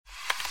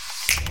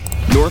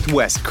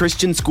Northwest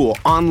Christian School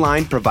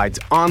Online provides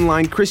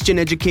online Christian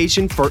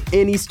education for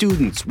any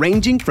students,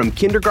 ranging from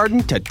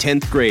kindergarten to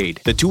 10th grade.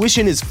 The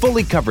tuition is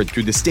fully covered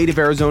through the state of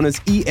Arizona's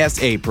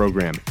ESA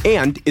program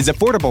and is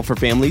affordable for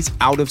families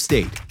out of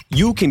state.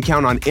 You can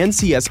count on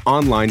NCS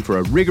Online for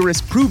a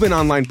rigorous, proven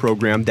online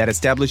program that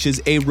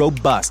establishes a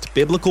robust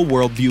biblical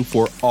worldview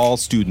for all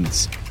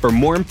students. For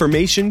more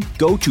information,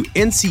 go to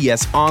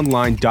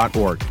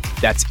ncsonline.org.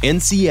 That's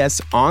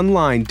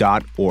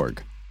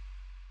ncsonline.org.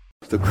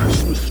 The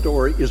Christmas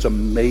story is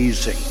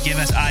amazing. Give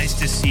us eyes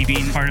to see,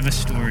 being part of a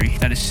story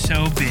that is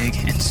so big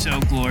and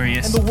so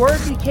glorious. And the Word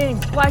became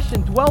flesh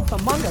and dwelt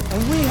among us,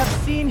 and we have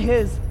seen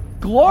His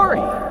glory.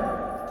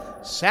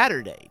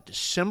 Saturday,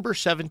 December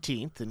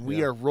 17th, and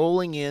we are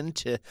rolling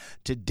into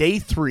day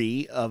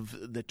 3 of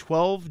the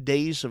 12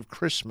 days of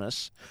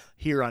Christmas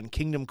here on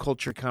Kingdom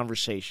Culture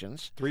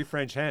Conversations. 3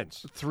 French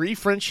hens. 3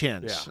 French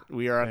hens. Yeah.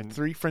 We are on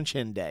 3 French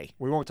Hen Day.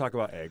 We won't talk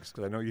about eggs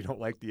because I know you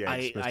don't like the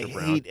eggs, Mr. I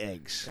Brown. hate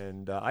eggs.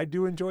 And I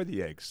do enjoy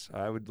the eggs.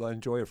 I would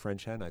enjoy a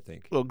French hen, I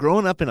think. Well,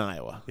 growing up in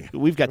Iowa,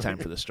 we've got time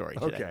for the story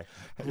today. Okay.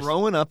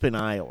 Growing up in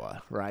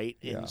Iowa, right?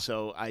 And Yeah.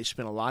 so I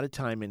spent a lot of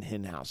time in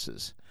hen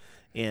houses.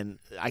 And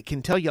I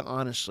can tell you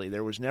honestly,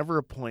 there was never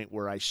a point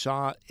where I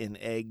saw an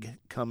egg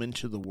come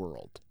into the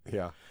world.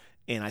 Yeah.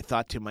 And I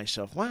thought to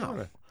myself,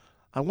 wow,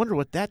 I wonder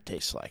what that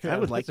tastes like. I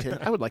would like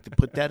to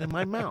put that in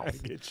my mouth. I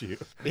get you.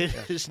 It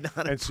is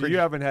not a And so you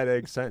haven't had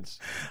eggs since.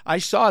 I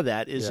saw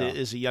that as Yeah.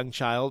 a young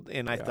child,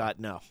 and I thought,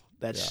 no,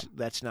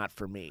 that's not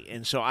for me.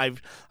 And so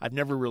I've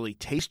never really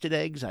tasted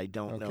eggs. I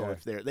don't know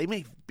if they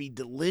may be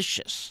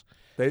delicious.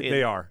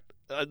 They are.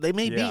 They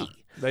may be.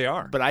 They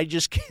are. But I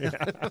just can't.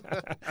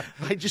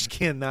 I just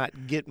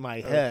cannot get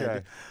my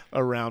head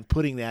around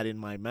putting that in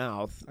my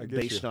mouth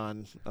based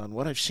on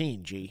what I've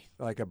seen. G.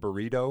 Like a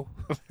burrito.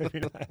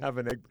 I have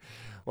an egg.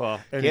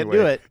 Well,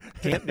 anyway.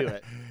 Can't do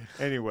it.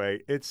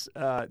 Anyway, it's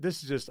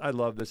this is just, I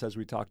love this. As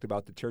we talked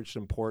about, the church is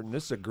important.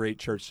 This is a great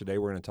church today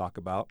we're going to talk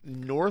about.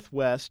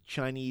 Northwest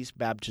Chinese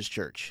Baptist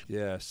Church.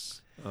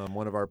 Yes.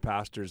 One of their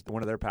pastors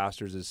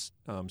is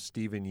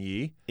Stephen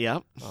Yee.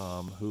 Yep.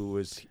 Who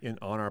was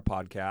on our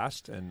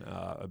podcast and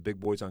a Big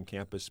Boys on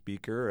Campus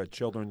speaker, a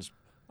children's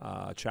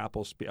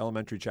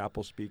elementary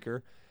chapel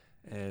speaker,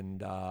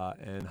 and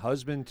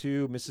husband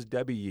to Mrs.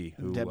 Debbie Yee,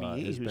 who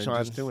has been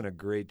just doing a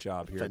great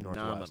job here at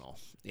Northwest. Phenomenal.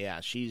 Yeah,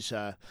 she's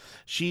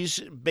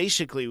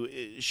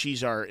basically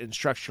she's our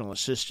instructional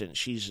assistant.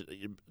 She's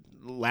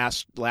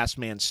last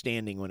man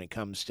standing when it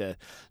comes to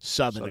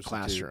sub in the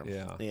classroom.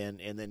 Yeah.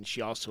 And then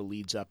she also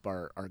leads up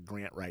our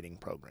grant writing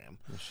program.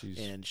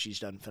 And she's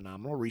done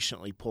phenomenal.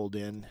 Recently pulled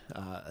in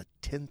a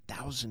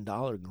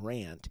 $10,000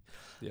 grant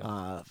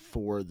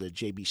for the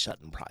J.B.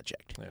 Sutton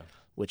project. Yeah.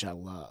 Which I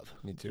love.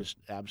 Me too. Just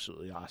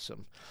absolutely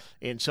awesome.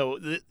 And so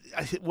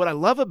what I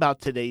love about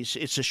today's,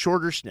 it's a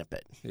shorter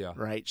snippet. Yeah.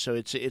 Right? So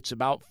it's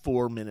about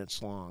 4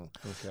 minutes long.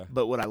 Okay.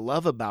 But what I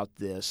love about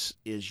this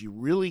is you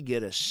really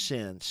get a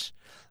sense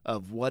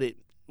of what it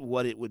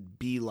would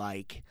be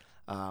like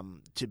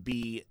to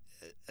be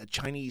a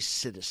Chinese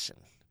citizen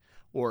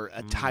or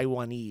a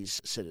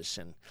Taiwanese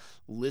citizen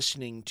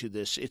listening to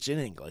this. It's in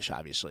English,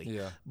 obviously.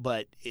 Yeah.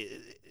 But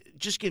it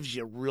just gives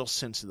you a real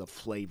sense of the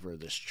flavor of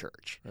this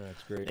church.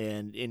 That's great.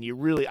 And you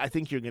really, I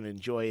think you're going to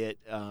enjoy it.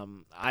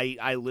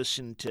 I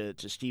listen to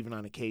Stephen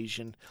on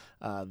occasion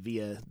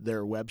via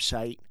their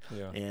website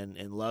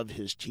and love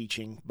his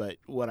teaching. But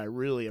what I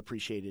really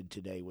appreciated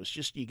today was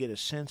just you get a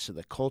sense of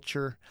the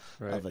culture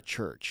of a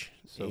church.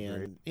 So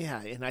great.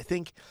 Yeah, and I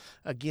think,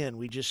 again,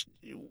 we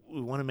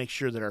want to make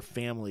sure that our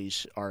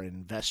families are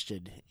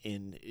invested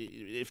in,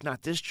 if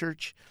not this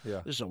church,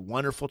 this is a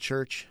wonderful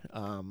church.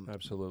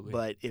 Absolutely.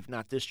 But if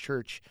not this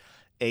church,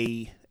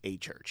 a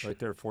church. Right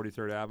there,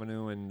 43rd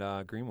Avenue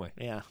and Greenway.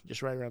 Yeah,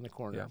 just right around the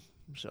corner. Yeah.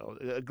 So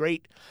a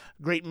great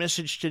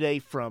message today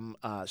from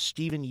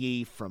Stephen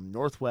Yee from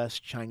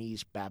Northwest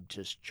Chinese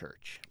Baptist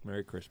Church.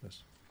 Merry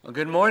Christmas. Well,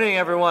 good morning,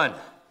 everyone.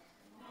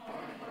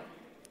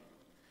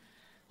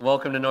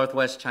 Welcome to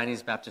Northwest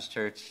Chinese Baptist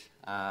Church.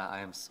 I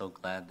am so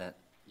glad that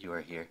you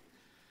are here.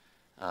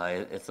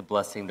 It's a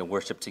blessing to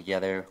worship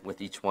together with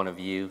each one of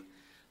you.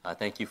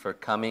 Thank you for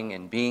coming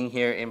and being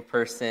here in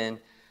person.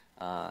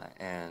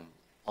 And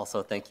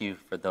also thank you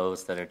for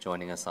those that are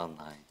joining us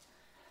online.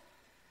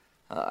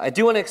 I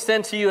do want to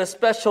extend to you a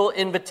special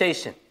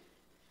invitation.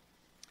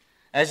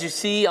 As you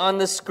see on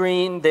the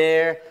screen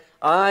there,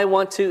 I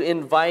want to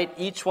invite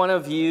each one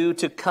of you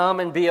to come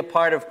and be a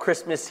part of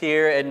Christmas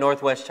here at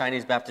Northwest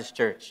Chinese Baptist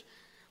Church.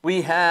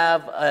 We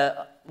have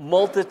a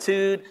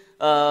multitude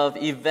of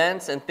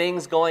events and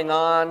things going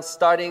on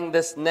starting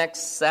this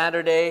next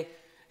Saturday,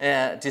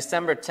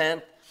 December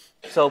 10th.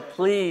 So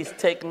please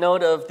take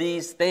note of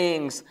these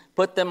things,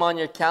 put them on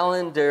your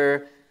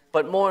calendar,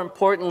 but more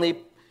importantly,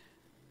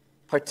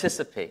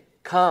 participate.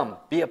 Come,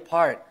 be a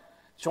part.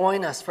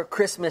 Join us for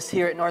Christmas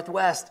here at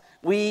Northwest.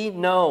 We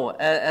know,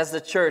 as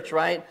the church,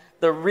 right,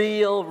 the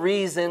real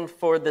reason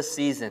for the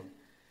season.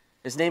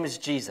 His name is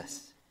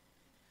Jesus.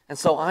 And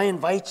so I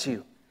invite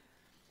you.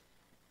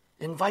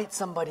 Invite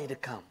somebody to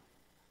come.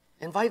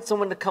 Invite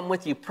someone to come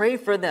with you. Pray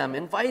for them.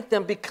 Invite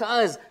them,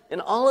 because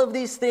in all of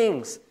these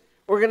things,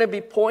 we're going to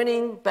be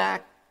pointing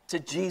back to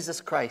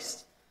Jesus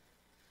Christ.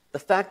 The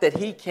fact that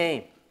he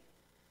came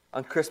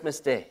on Christmas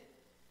Day.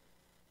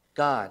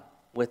 God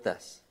with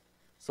us.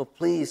 So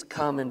please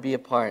come and be a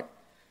part.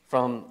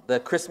 From the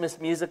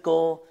Christmas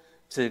musical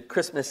to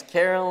Christmas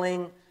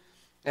caroling.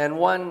 And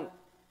one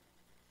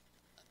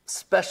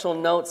special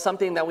note,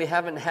 something that we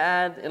haven't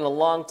had in a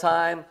long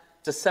time,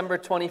 December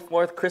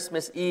 24th,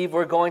 Christmas Eve,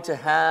 we're going to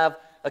have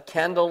a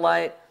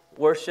candlelight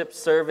worship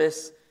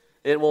service.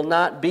 It will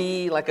not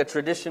be like a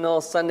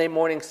traditional Sunday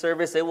morning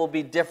service. It will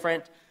be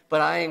different, but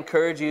I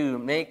encourage you,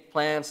 make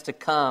plans to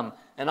come.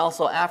 And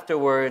also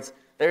afterwards,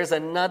 there's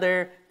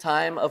another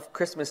time of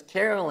Christmas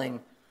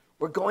caroling.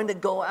 We're going to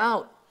go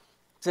out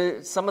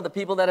to some of the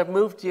people that have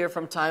moved here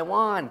from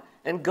Taiwan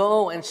and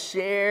go and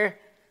share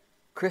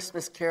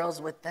Christmas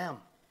carols with them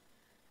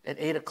at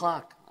 8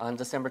 o'clock on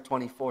December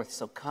 24th.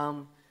 So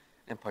come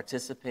and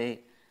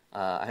participate.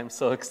 I'm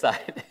so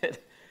excited.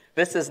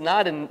 This is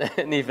not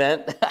an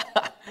event,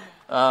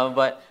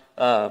 but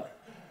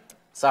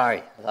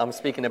sorry, I'm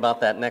speaking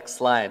about that next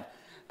slide.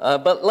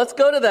 But let's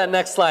go to that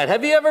next slide.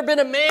 Have you ever been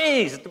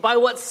amazed by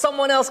what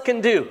someone else can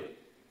do?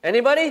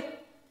 Anybody?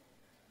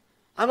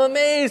 I'm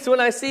amazed when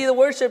I see the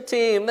worship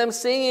team, them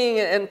singing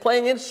and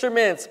playing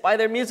instruments, by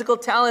their musical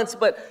talents,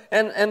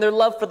 and their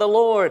love for the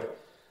Lord.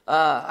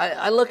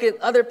 I look at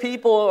other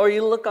people, or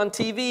you look on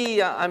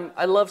TV,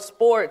 I love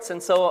sports,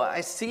 and so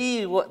I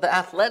see what the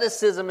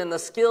athleticism and the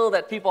skill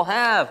that people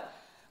have.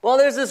 Well,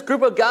 there's this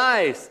group of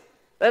guys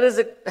that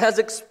has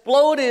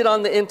exploded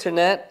on the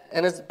internet,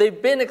 and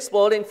they've been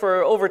exploding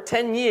for over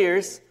 10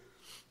 years,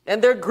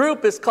 and their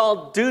group is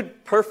called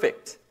Dude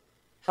Perfect.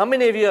 How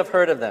many of you have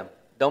heard of them?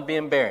 Don't be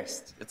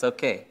embarrassed. It's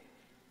okay.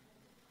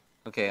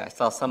 Okay, I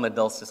saw some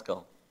adults just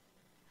go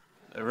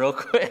real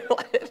quick.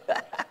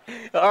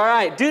 All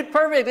right, Dude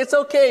Perfect, it's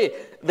okay.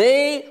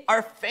 They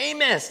are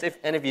famous.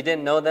 And if you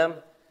didn't know them,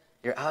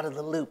 you're out of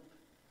the loop.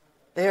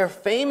 They are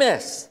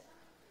famous.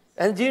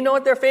 And do you know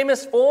what they're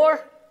famous for?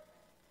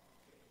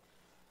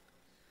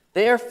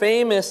 They are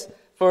famous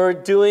for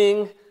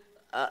doing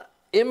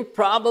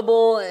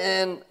improbable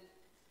and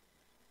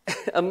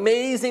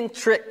amazing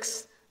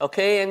tricks.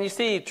 Okay, and you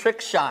see trick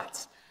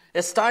shots.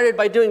 It started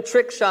by doing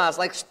trick shots,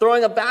 like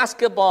throwing a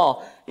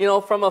basketball,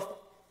 from a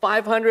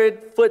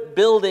 500-foot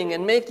building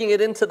and making it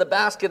into the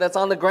basket that's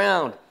on the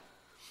ground.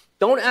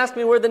 Don't ask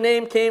me where the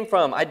name came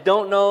from. I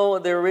don't know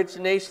the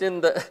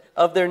origination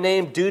of their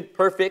name, Dude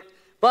Perfect,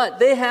 but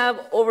they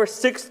have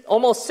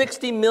almost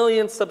 60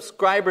 million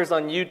subscribers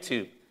on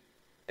YouTube.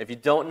 If you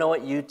don't know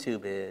what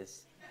YouTube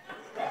is,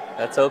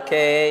 that's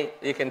okay.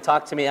 You can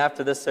talk to me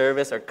after the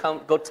service, or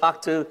go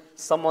talk to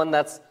someone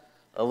that's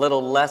a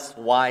little less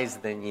wise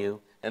than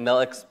you, and they'll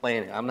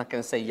explain it. I'm not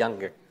going to say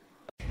younger.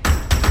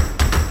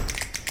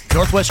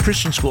 Northwest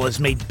Christian School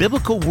has made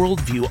Biblical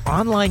Worldview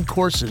online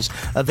courses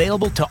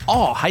available to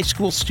all high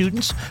school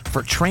students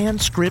for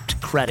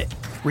transcript credit,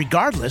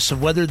 regardless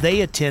of whether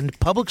they attend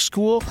public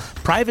school,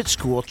 private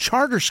school,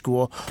 charter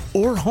school,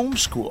 or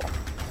homeschool.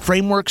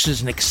 Frameworks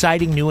is an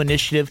exciting new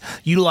initiative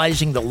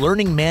utilizing the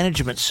learning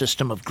management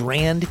system of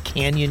Grand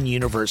Canyon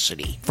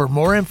University. For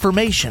more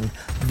information,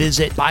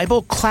 visit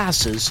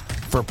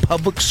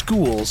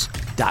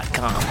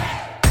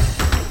BibleClassesForPublicSchools.com.